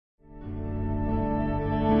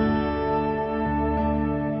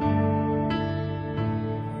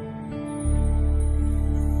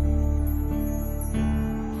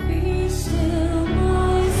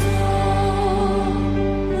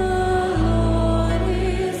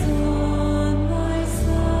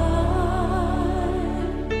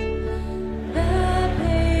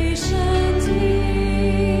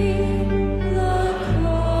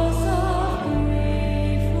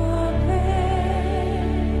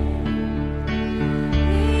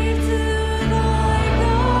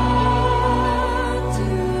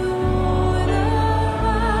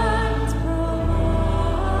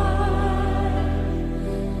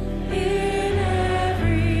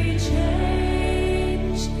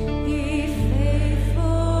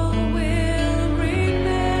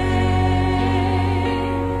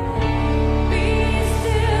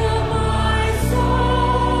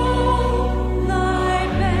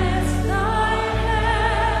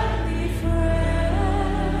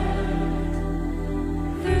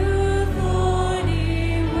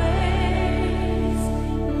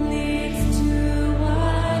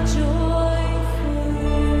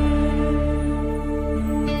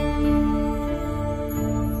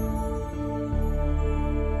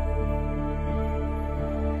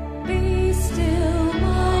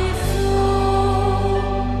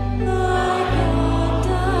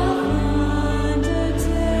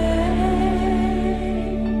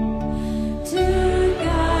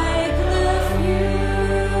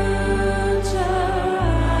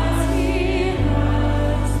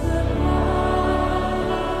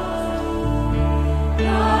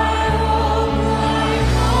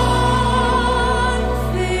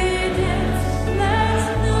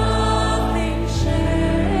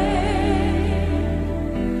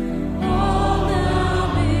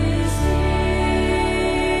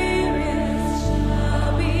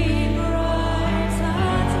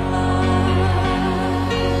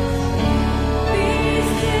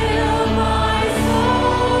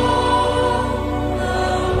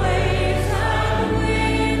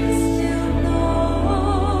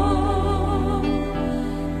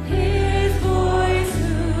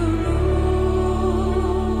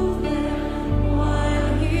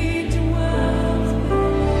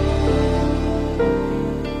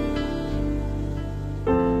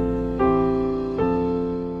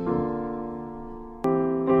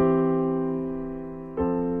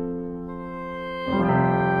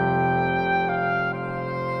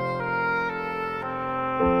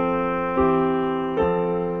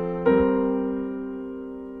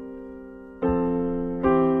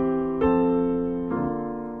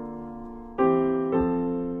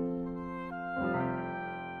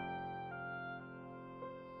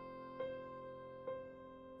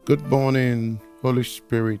Good morning, Holy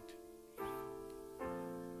Spirit,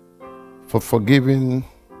 for forgiving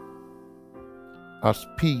us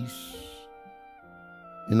peace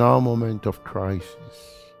in our moment of crisis.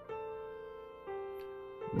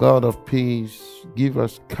 God of peace, give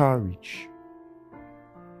us courage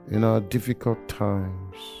in our difficult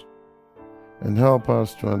times and help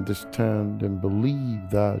us to understand and believe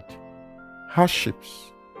that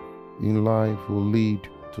hardships in life will lead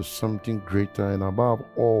to something greater, and above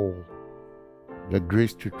all, the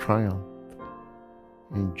grace to triumph.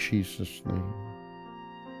 In Jesus' name.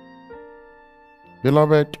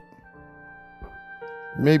 Beloved,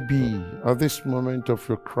 maybe at this moment of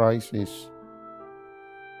your crisis,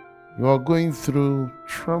 you are going through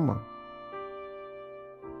trauma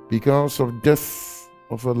because of death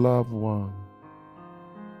of a loved one,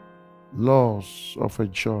 loss of a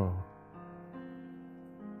job,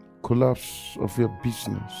 collapse of your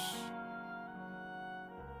business,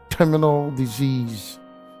 terminal disease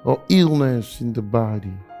or illness in the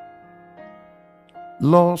body,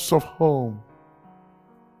 loss of home,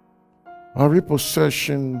 or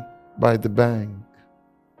repossession by the bank.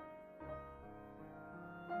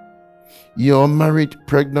 Your married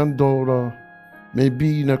pregnant daughter may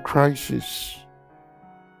be in a crisis,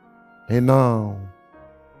 and now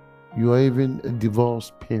you are even a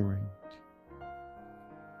divorced parent.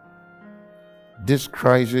 This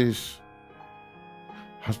crisis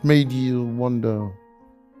has made you wonder,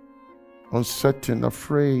 uncertain,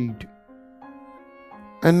 afraid,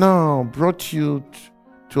 and now brought you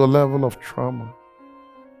to a level of trauma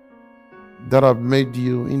that have made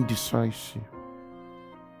you indecisive,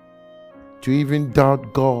 to even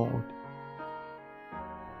doubt God.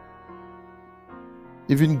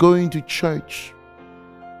 Even going to church,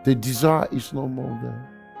 the desire is no more there.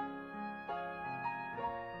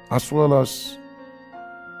 As well as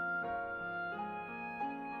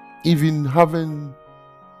even having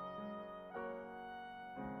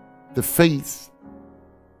the faith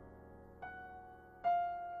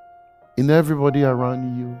in everybody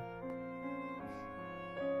around you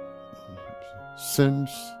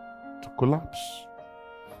seems to collapse.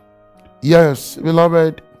 Yes,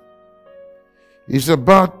 beloved, it's a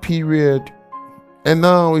bad period, and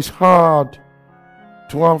now it's hard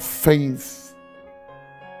to have faith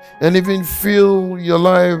and even feel your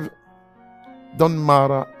life don't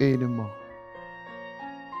matter anymore,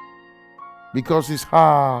 because it's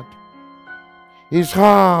hard. It's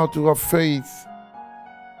hard to have faith,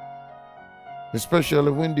 especially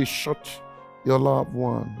when they shot your loved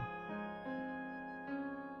one,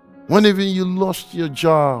 when even you lost your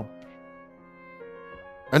job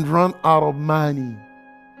and run out of money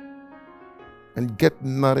and get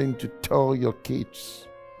nothing to tell your kids,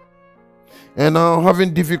 and now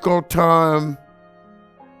having difficult time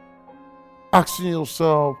asking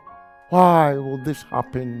yourself, why will this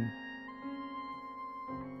happen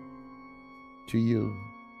to you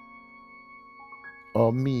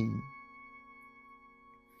or me?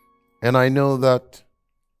 And I know that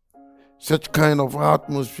such kind of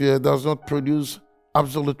atmosphere does not produce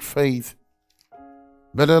absolute faith,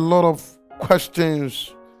 but a lot of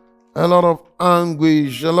questions, a lot of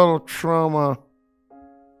anguish, a lot of trauma,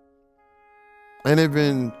 and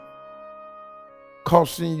even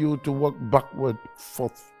causing you to walk backward,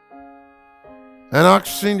 forth, and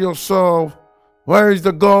asking yourself, where is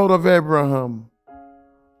the God of Abraham?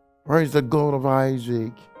 Where is the God of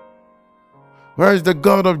Isaac? Where is the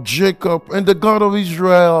God of Jacob and the God of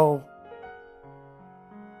Israel?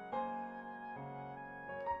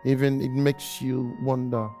 Even it makes you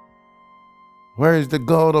wonder, where is the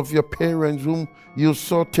God of your parents whom you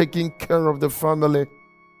saw taking care of the family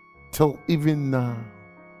till even now?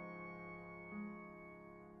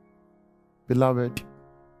 Beloved,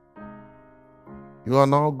 you are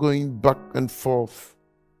now going back and forth,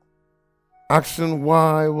 asking,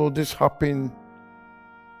 why will this happen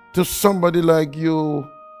to somebody like you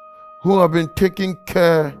who have been taking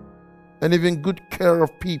care and even good care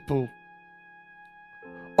of people,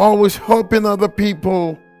 always helping other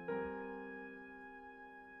people?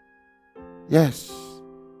 Yes,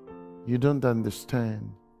 you don't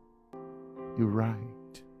understand. You're right.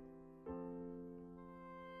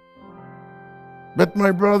 But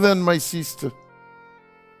my brother and my sister,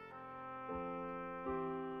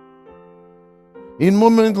 in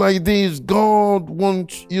moments like this, God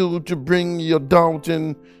wants you to bring your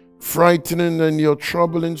doubting, frightening, and your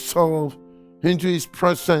troubling self into His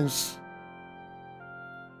presence.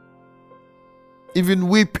 Even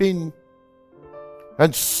weeping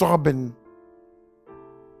and sobbing,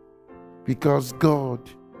 because God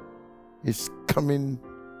is coming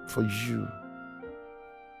for you.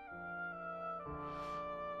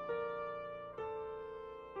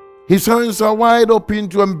 His hands are wide open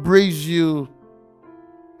to embrace you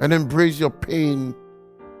and embrace your pain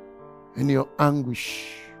and your anguish.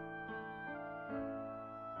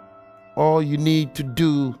 All you need to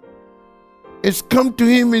do is come to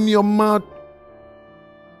him in your mad,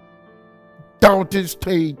 doubting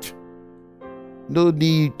state. No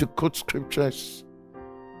need to quote scriptures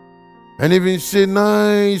and even say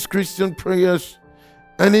nice Christian prayers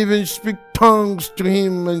and even speak tongues to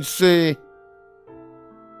him and say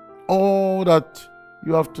all that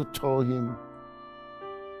you have to tell him.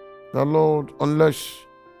 The Lord, unless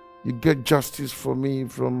you get justice for me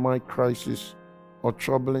from my crisis or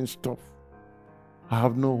troubling stuff, I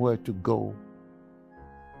have nowhere to go.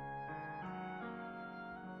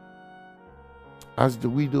 As the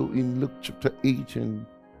widow in Luke chapter 18,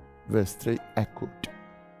 verse 3 echoed.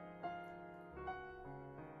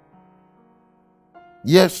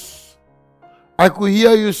 Yes, I could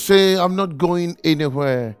hear you say, I'm not going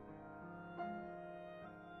anywhere,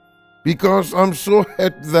 because I'm so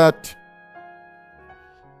hurt that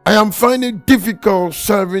I am finding it difficult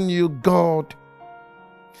serving you, God,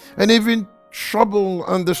 and even trouble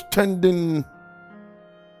understanding,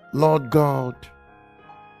 Lord God,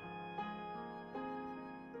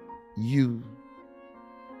 you,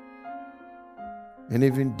 and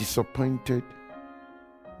even disappointed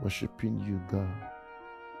worshiping you, God.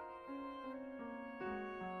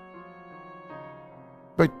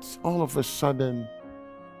 But all of a sudden,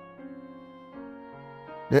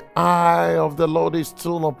 the eye of the Lord is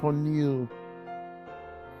still upon you.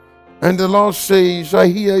 And the Lord says, I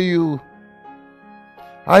hear you.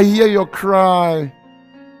 I hear your cry.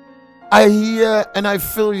 I hear and I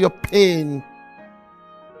feel your pain.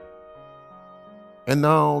 And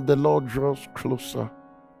now the Lord draws closer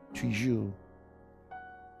to you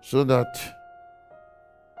so that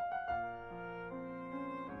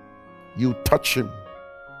you touch him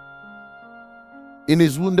in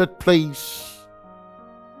his wounded place,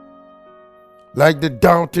 like the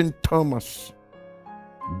doubting Thomas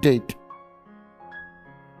did.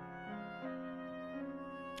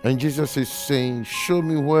 And Jesus is saying, show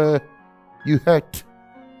me where you hurt.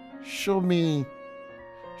 Show me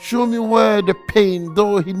where the pain,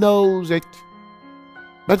 though he knows it.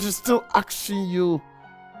 But he's still asking you,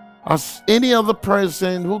 as any other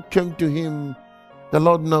person who came to him, the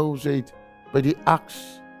Lord knows it. But he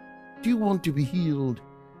asks, do you want to be healed?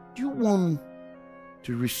 Do you want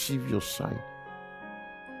to receive your sight?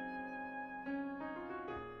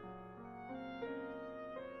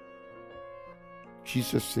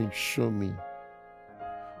 Jesus said, show me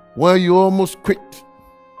where you almost quit,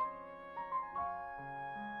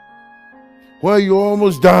 where you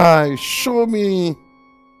almost died. Show me,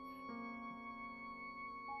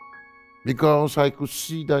 because I could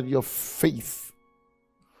see that your faith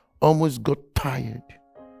almost got tired.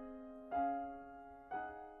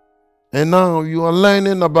 And now you are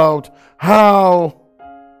learning about how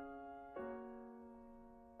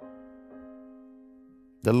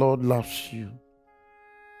the Lord loves you.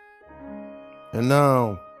 And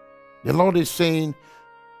now the Lord is saying,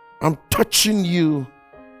 I'm touching you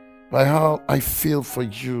by how I feel for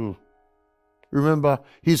you. Remember,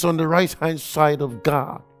 he's on the right hand side of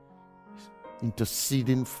God,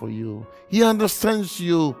 interceding for you. He understands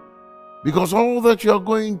you, because all that you are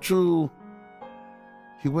going through,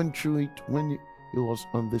 he went through it when he was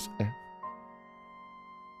on this earth.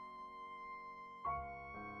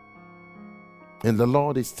 And the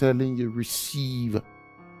Lord is telling you, receive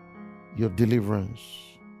your deliverance.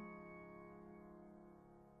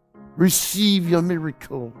 Receive your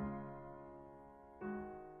miracle.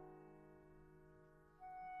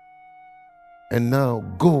 And now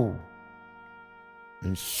go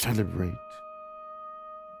and celebrate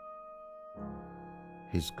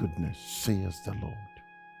his goodness, says the Lord.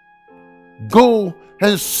 Go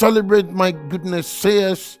and celebrate my goodness,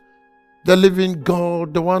 says the living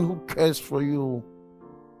God, the one who cares for you.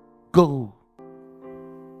 Go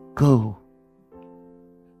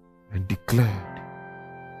and declare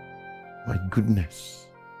my goodness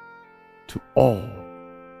to all,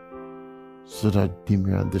 so that they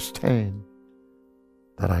may understand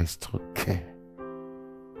that I still care.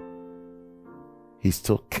 He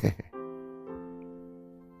still cares.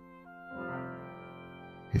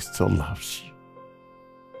 He still loves you.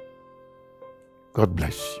 God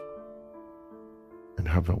bless you and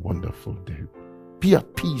have a wonderful day. Be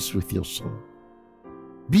at peace with your soul.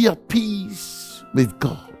 Be at peace with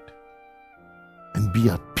God. And be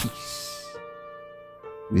at peace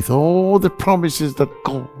with all the promises that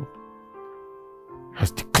God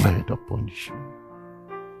has declared upon you.